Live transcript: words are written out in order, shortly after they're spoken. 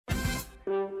If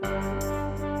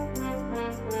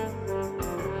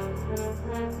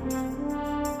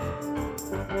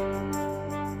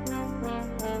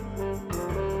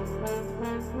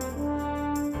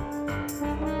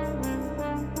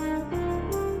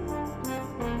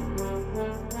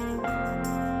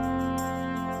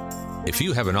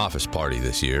you have an office party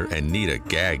this year and need a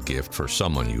gag gift for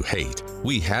someone you hate,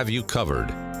 we have you covered.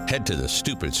 Head to the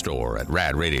Stupid Store at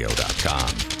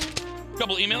radradio.com.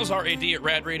 Couple emails,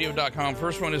 rad@radradio.com.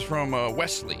 First one is from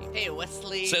Wesley. Hey,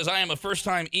 Wesley. Says, I am a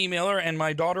first-time emailer, and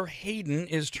my daughter Hayden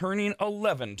is turning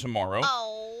 11 tomorrow.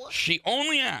 Oh. She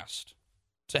only asked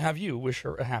to have you wish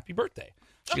her a happy birthday.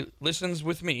 She listens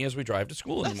with me as we drive to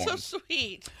school in the morning. That's so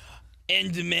sweet.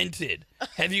 And demented.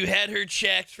 Have you had her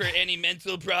checked for any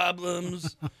mental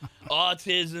problems?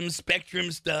 Autism,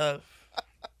 spectrum stuff?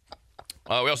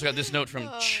 We also got this note from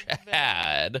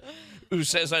Chad, who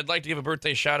says, I'd like to give a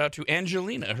birthday shout-out to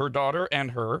Angelina, her daughter,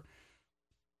 and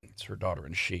it's her daughter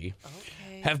and she,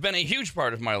 have been a huge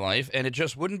part of my life, and it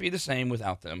just wouldn't be the same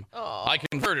without them. Aww. I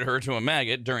converted her to a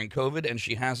maggot during COVID, and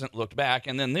she hasn't looked back,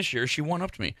 and then this year she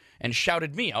one-upped me and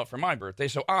shouted me out for my birthday,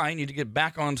 so I need to get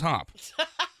back on top.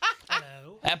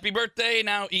 Hello. Happy birthday,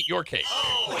 now eat your cake.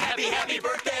 Oh, happy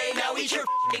birthday, now eat your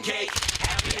f***ing cake.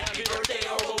 Happy birthday,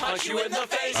 or we'll punch you in the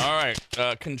face. All right,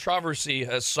 controversy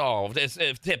has solved. It's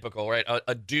typical, right?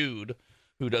 A dude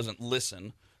who doesn't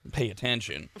listen, pay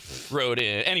attention, wrote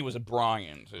in, and he was a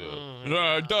Brian, too.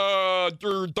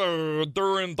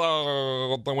 During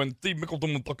when Steve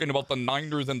Mickelson was talking about the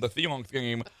Niners and the Seahawks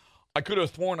game, I could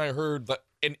have sworn I heard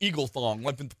an Eagle song,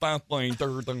 like in the fast lane.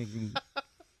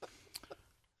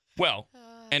 Well,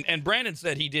 and Brandon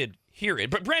said he did hear it,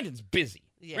 but Brandon's busy.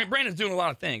 Yeah. Brandon's doing a lot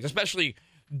of things, especially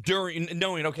during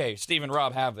knowing, okay, Steve and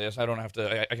Rob have this. I don't have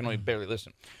to, I can only barely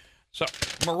listen. So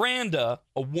Miranda,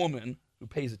 a woman who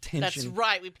pays attention. That's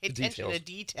right. We pay attention details. to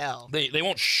detail. They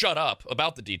won't shut up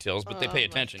about the details, but they pay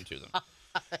attention to them.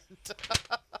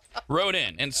 Wrote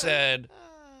in and said,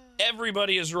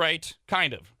 everybody is right,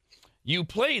 kind of. You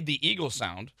played the Eagle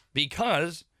sound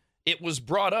because it was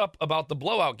brought up about the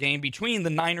blowout game between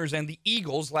the Niners and the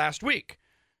Eagles last week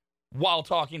while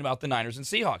talking about the Niners and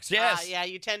Seahawks. Yes. Yeah,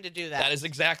 you tend to do that. That is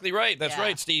exactly right. That's Yeah.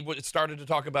 right, Steve. It started to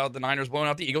talk about the Niners blowing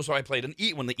out the Eagles, so I played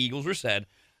when the Eagles were said,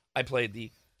 I played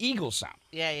the Eagle sound.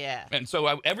 Yeah. And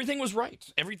so everything was right.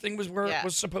 Everything was where it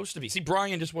was supposed to be. See,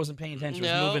 Brian just wasn't paying attention. He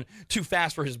was moving too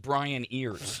fast for his Brian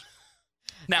ears.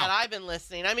 Now, But I've been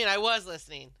listening. I mean, I was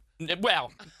listening.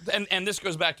 well, and this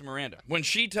goes back to Miranda. When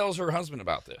she tells her husband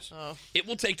about this, it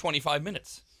will take 25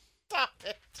 minutes. Stop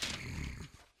it.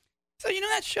 So you know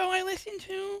that show I listen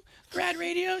to, the RAD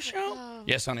radio show?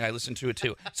 Yes, honey, I listen to it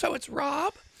too. So it's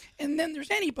Rob, and then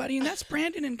there's anybody, and that's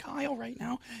Brandon and Kyle right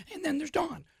now, and then there's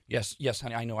Dawn. Yes,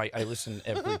 honey, I know. I listen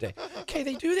every day. Okay,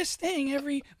 they do this thing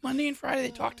every Monday and Friday.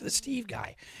 They talk to the Steve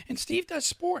guy, and Steve does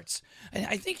sports, and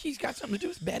I think he's got something to do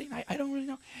with betting. I don't really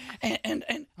know.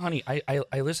 And honey, I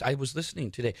listen. I was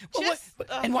listening today. Well,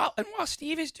 and while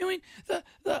Steve is doing the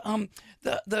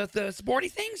sporty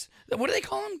things, what do they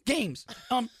call them? Games.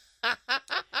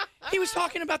 He was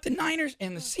talking about the Niners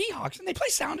and the Seahawks, and they play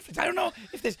sound effects. I don't know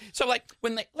if there's so like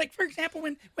when they for example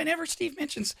whenever Steve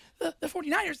mentions the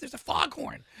 49ers, there's a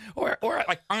foghorn or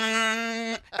like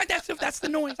that's the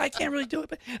noise. I can't really do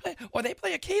it, but or they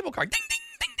play a cable car, ding ding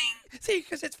ding ding. See,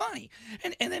 because it's funny.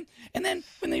 And then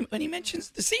when he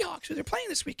mentions the Seahawks who they're playing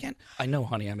this weekend, I know,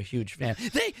 honey, I'm a huge fan.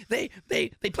 They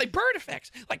play bird effects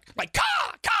like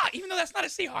caw caw, even though that's not a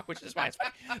Seahawk, which is why it's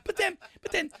funny. But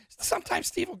then sometimes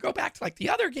Steve will go back to like the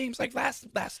other games, like last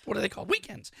what are they called,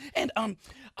 weekends. And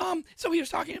so he was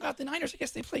talking about the Niners. I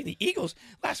guess they played the Eagles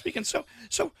last weekend. So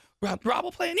Rob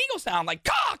will play an Eagle sound like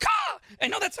caw caw. I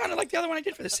know that sounded like the other one I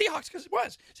did for the Seahawks because it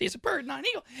was. See, it's a bird, not an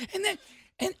eagle. And then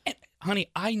and honey,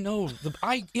 I know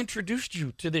I introduced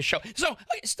you to this show. So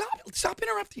okay, stop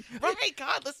interrupting. Right,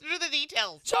 God, listen to the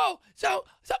details. So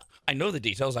I know the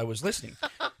details. I was listening.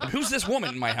 And who's this woman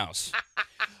in my house?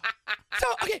 So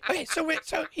he plays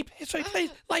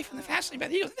Life in the Fast Lane by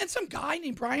the Eagles. And then some guy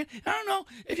named Brian, I don't know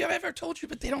if I've ever told you,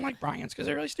 but they don't like Brians because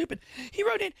they're really stupid. He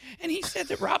wrote in and he said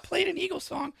that Rob played an Eagles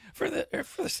song for the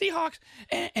Seahawks,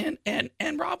 and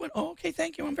Rob went, "Oh, okay,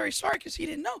 thank you. I'm very sorry," because he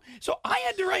didn't know. So I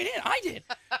had to write in. I did.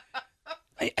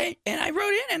 And I wrote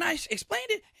in and I explained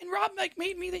it, and Rob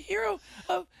made me the hero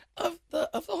of the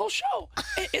whole show.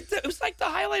 It was like the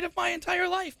highlight of my entire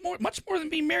life, much more than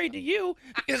being married to you,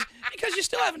 because you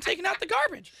still haven't taken out the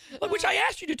garbage, which I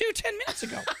asked you to do 10 minutes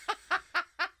ago.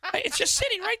 It's just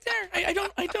sitting right there. I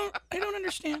don't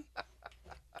understand.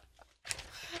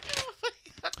 Oh my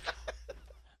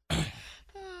God.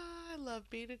 I love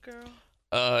being a girl.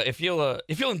 If you'll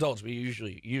indulge me,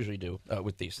 usually do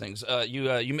with these things.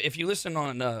 If you listen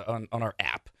on our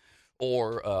app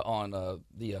or on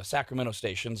the Sacramento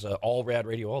stations, all RAD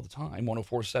radio all the time,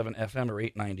 104.7 FM or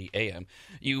 890 AM,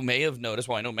 you may have noticed.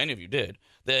 Well, I know many of you did,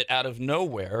 that out of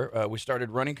nowhere we started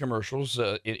running commercials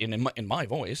in my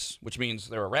voice, which means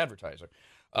they're a Radvertiser,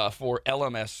 for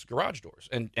LMS garage doors,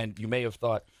 and you may have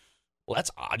thought, well,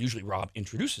 that's odd. Usually Rob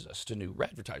introduces us to new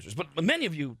Radvertisers, but many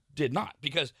of you did not,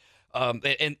 because I'll go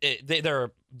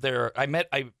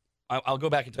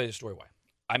back and tell you the story why.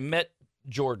 I met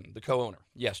Jordan, the co-owner,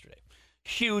 yesterday.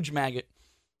 Huge maggot.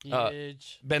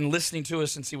 Huge. Been listening to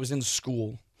us since he was in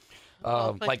school.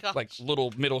 Like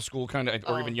little middle school kind of,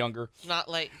 or even younger. Not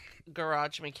like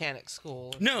garage mechanic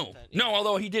school. No,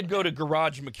 although he did go to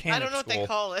garage mechanic I don't know school.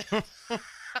 what they call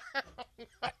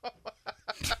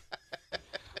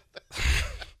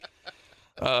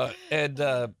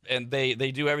it. And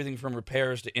they do everything from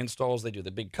repairs to installs. They do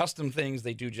the big custom things.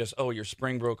 They do just, your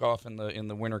spring broke off in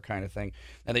the winter kind of thing.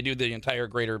 And they do the entire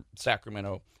greater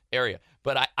Sacramento area.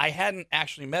 But I hadn't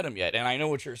actually met him yet. And I know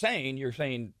what you're saying. You're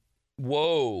saying,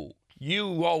 whoa,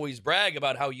 you always brag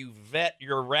about how you vet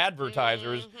your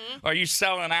Radvertisers. Mm-hmm. Are you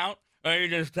selling out? Are you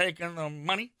just taking the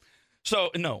money? So,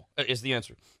 no, is the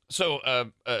answer. So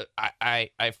I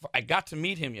got to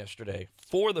meet him yesterday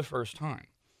for the first time.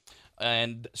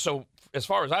 And so, as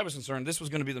far as I was concerned, this was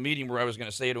going to be the meeting where I was going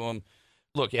to say to him,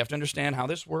 look, you have to understand how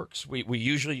this works. We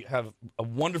usually have a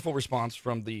wonderful response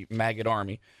from the maggot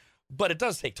army, but it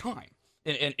does take time.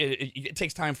 And it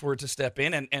takes time for it to step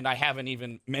in. And I haven't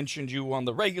even mentioned you on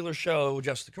the regular show,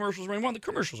 just the commercials. The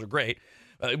commercials are great.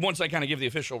 Once I kind of give the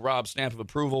official Rob stamp of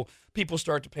approval, people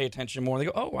start to pay attention more. They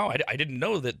go, oh, wow, I didn't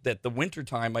know that the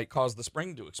wintertime might cause the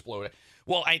spring to explode.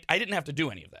 Well, I didn't have to do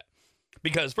any of that.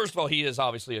 Because, first of all, he is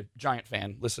obviously a giant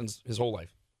fan, listens his whole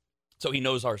life. So he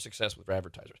knows our success with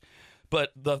Radvertisers.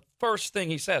 But the first thing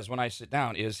he says when I sit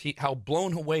down is how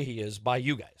blown away he is by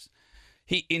you guys.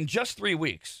 In just 3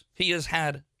 weeks, he has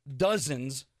had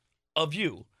dozens of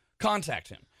you contact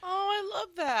him. Oh, I love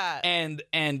that. And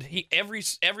he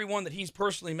everyone that he's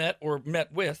personally met or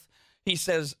met with, he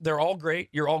says they're all great.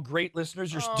 You're all great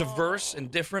listeners. You're diverse and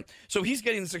different. So he's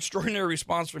getting this extraordinary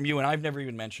response from you, and I've never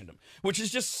even mentioned him, which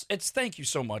is it's thank you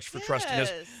so much for trusting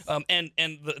us. And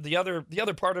the other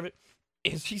part of it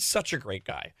is he's such a great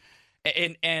guy,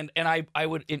 and I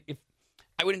would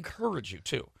encourage you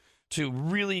to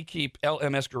really keep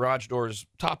LMS garage doors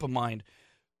top of mind,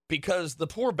 because the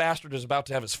poor bastard is about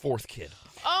to have his 4th kid.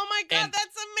 Oh my God,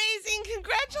 that's amazing!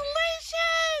 Congratulations!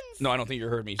 No, I don't think you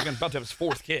heard me. He's about to have his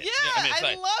 4th kid. Yeah,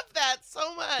 I love that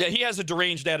so much. Yeah, he has a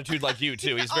deranged attitude like you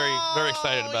too. He's very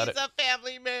excited about it. He's a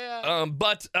family man.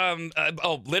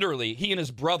 Literally, he and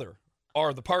his brother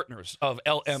are the partners of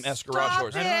LMS Garage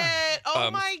Doors.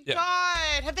 Oh my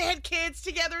God! Have they had kids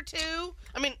together too?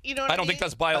 I mean, you know what I don't think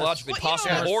that's biologically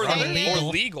possible or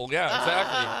legal. Yeah,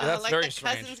 exactly. That's like very the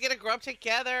strange. Cousins gonna grow up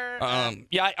together.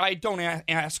 I don't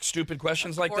ask stupid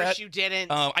questions like that. Of course you didn't.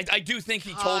 I do think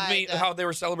he told me how they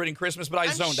were celebrating Christmas, but I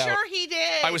zoned out. I'm sure he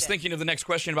did. I was thinking of the next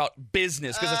question about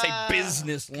business, because it's a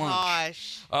business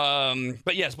lunch. Gosh.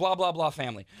 But yes, blah blah blah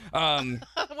family.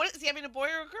 What is he having, a boy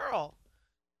or a girl?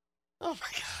 Oh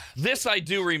my God. This I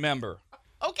do remember.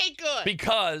 Okay, good.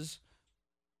 Because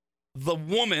the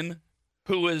woman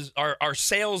who is our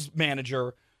sales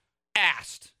manager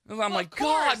asked. And I'm like,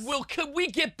 God, could we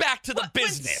get back to the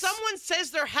business? When someone says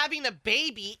they're having a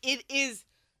baby,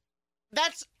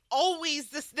 that's always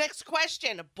this next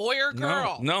question, a boy or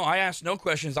girl. No, I ask no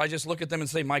questions. I just look at them and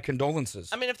say, my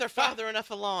condolences. I mean, if they're farther enough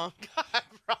along. God,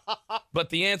 Rob. But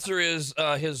the answer is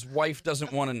his wife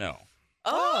doesn't want to know.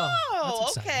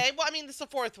 Oh, okay. Well, I mean, this is the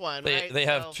 4th one, right? They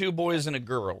have 2 boys and a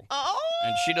girl. Oh.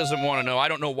 And she doesn't want to know. I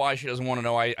don't know why she doesn't want to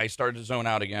know. I started to zone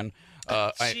out again.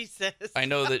 Jesus. I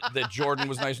know that Jordan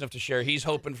was nice enough to share. He's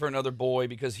hoping for another boy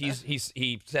because he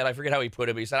said, I forget how he put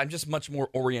it, but he said, I'm just much more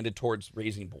oriented towards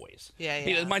raising boys.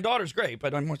 Yeah. My daughter's great,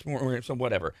 but I'm much more oriented, so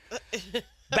whatever.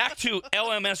 Back to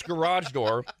LMS Garage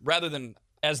Door, rather than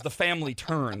As the Family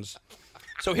Turns.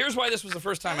 So here's why this was the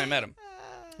first time I met him.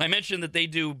 I mentioned that they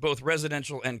do both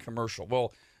residential and commercial.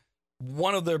 Well,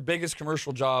 one of their biggest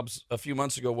commercial jobs a few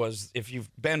months ago was, if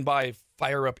you've been by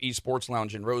Fire Up Esports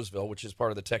Lounge in Roseville, which is part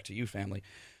of the Tech to You family,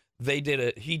 he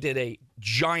did a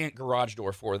giant garage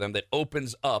door for them that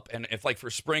opens up, and if like for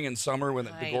spring and summer when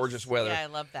the gorgeous weather. Yeah, I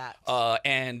love that.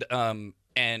 And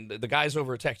the guys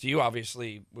over at Tech to You,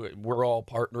 obviously, we're all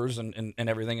partners and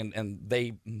everything, and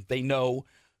they know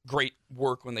great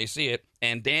work when they see it.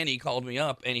 And Danny called me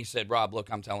up and he said, Rob,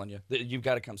 look, I'm telling you, you've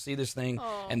got to come see this thing.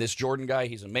 And this Jordan guy,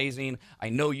 he's amazing. I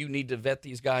know you need to vet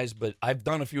these guys, but I've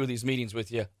done a few of these meetings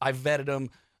with you. I've vetted them.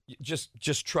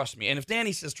 just trust me. And if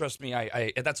Danny says trust me,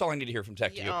 I that's all I need to hear from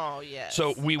Tech to you. Oh, yes.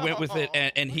 So we went with it,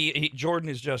 and he Jordan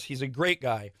is he's a great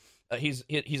guy. He's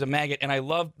a maggot, and I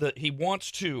love that he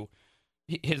wants to.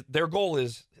 Their goal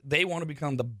is they want to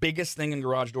become the biggest thing in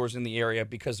garage doors in the area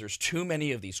because there's too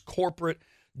many of these corporate,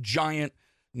 giant,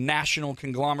 national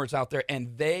conglomerates out there,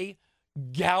 and they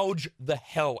gouge the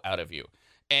hell out of you.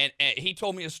 And he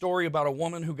told me a story about a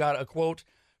woman who got a quote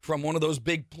from one of those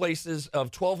big places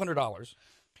of $1,200.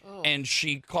 Oh. And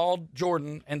she called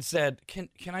Jordan and said, "Can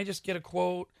I just get a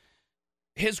quote?"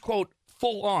 His quote,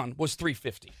 full on, was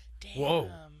 $350. Damn. Whoa.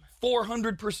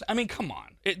 400%. I mean, come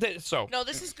on. No,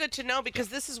 this is good to know because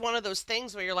this is one of those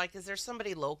things where you're like, is there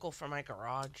somebody local for my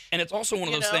garage? And it's also one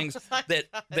of those things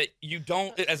that you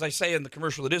don't, as I say in the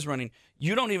commercial that is running,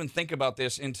 you don't even think about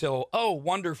this until, oh,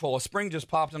 wonderful, a spring just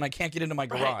popped and I can't get into my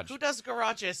garage. Right. Who does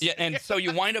garages? Yeah, and so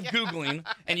you wind up Googling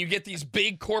and you get these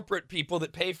big corporate people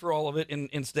that pay for all of it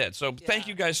instead. So thank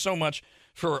you guys so much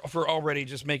for already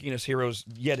just making us heroes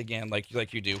yet again, like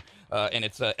you do. And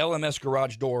it's LMS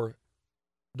Garage Doors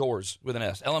with an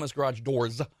S.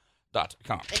 LMSGarageDoors.com. And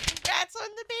congrats on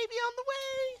the baby on the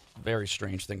way. Very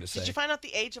strange thing to say. Did you find out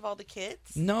the age of all the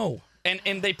kids? No. And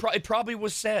it probably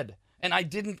was said. And I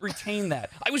didn't retain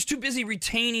that. I was too busy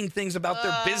retaining things about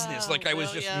their business like I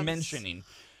was just mentioning.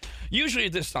 Usually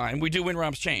at this time, we do Win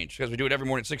Rob's Change because we do it every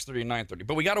morning at 6:30 and 9:30.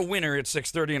 But we got a winner at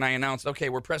 6:30, and I announced, okay,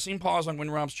 we're pressing pause on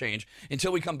Win Rob's Change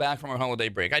until we come back from our holiday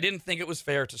break. I didn't think it was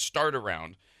fair to start a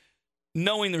round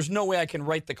knowing there's no way I can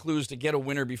write the clues to get a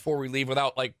winner before we leave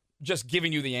without, like, just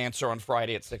giving you the answer on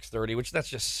Friday at 6:30, which that's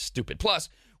just stupid. Plus,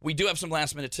 we do have some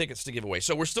last-minute tickets to give away.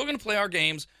 So we're still going to play our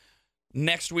games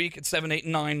next week at 7, 8,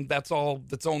 and 9. That's all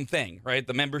its own thing, right?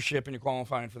 The membership and you're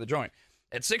qualifying for the joint.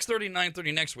 At 6:30 and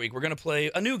 9:30 next week, we're going to play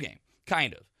a new game,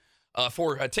 kind of,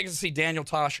 for tickets to see Daniel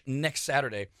Tosh next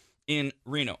Saturday in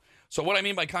Reno. So what I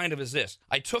mean by kind of is this.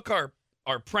 I took our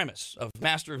premise of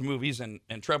Master of Movies and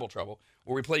Treble Trouble,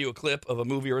 where we play you a clip of a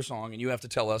movie or a song, and you have to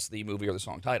tell us the movie or the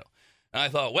song title. And I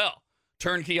thought, well,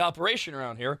 turnkey operation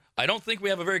around here. I don't think we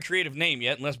have a very creative name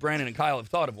yet, unless Brandon and Kyle have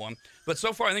thought of one. But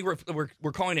so far, I think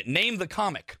we're calling it Name the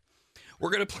Comic. We're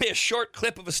going to play a short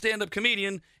clip of a stand-up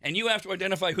comedian, and you have to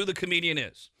identify who the comedian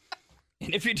is.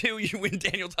 And if you do, you win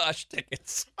Daniel Tosh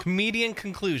tickets. Comedian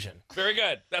conclusion. Very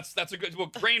good. That's a good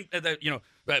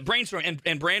brainstorm.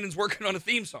 And Brandon's working on a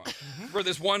theme song for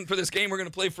this game we're going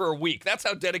to play for a week. That's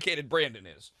how dedicated Brandon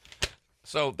is.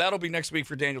 So that'll be next week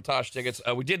for Daniel Tosh tickets.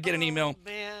 We did get an email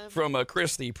from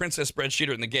Chris, the princess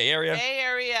spreadsheeter in the gay area,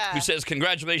 who says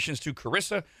congratulations to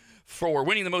Carissa for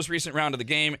winning the most recent round of the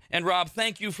game. And Rob,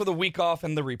 thank you for the week off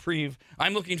and the reprieve.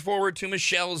 I'm looking forward to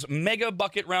Michelle's mega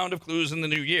bucket round of clues in the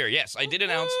new year. Yes, I did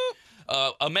announce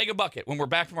a mega bucket when we're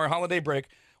back from our holiday break.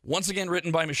 Once again,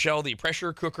 written by Michelle, the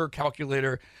pressure cooker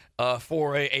calculator,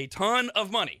 for a ton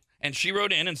of money. And she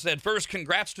wrote in and said, first,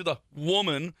 congrats to the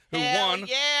woman who won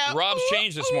Rob's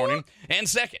Change this morning. And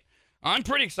second, I'm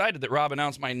pretty excited that Rob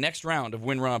announced my next round of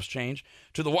Win Rob's Change.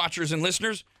 To the watchers and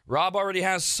listeners, Rob already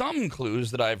has some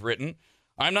clues that I've written.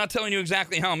 I'm not telling you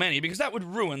exactly how many because that would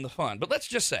ruin the fun. But let's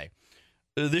just say,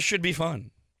 this should be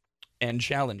fun and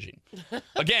challenging.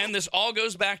 Again, this all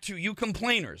goes back to you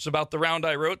complainers about the round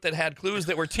I wrote that had clues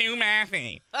that were too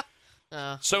mathy.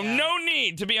 No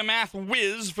need to be a math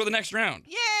whiz for the next round.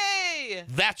 Yay!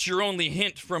 That's your only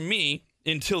hint from me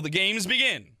until the games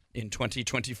begin in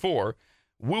 2024.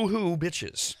 Woohoo,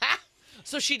 bitches.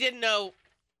 So she didn't know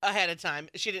ahead of time.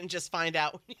 She didn't just find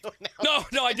out when you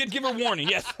announced. No, I did give her warning,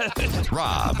 yes.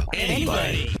 Rob,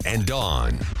 anybody, and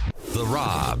Dawn. The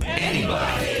Rob,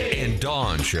 anybody, and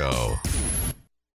Dawn Show.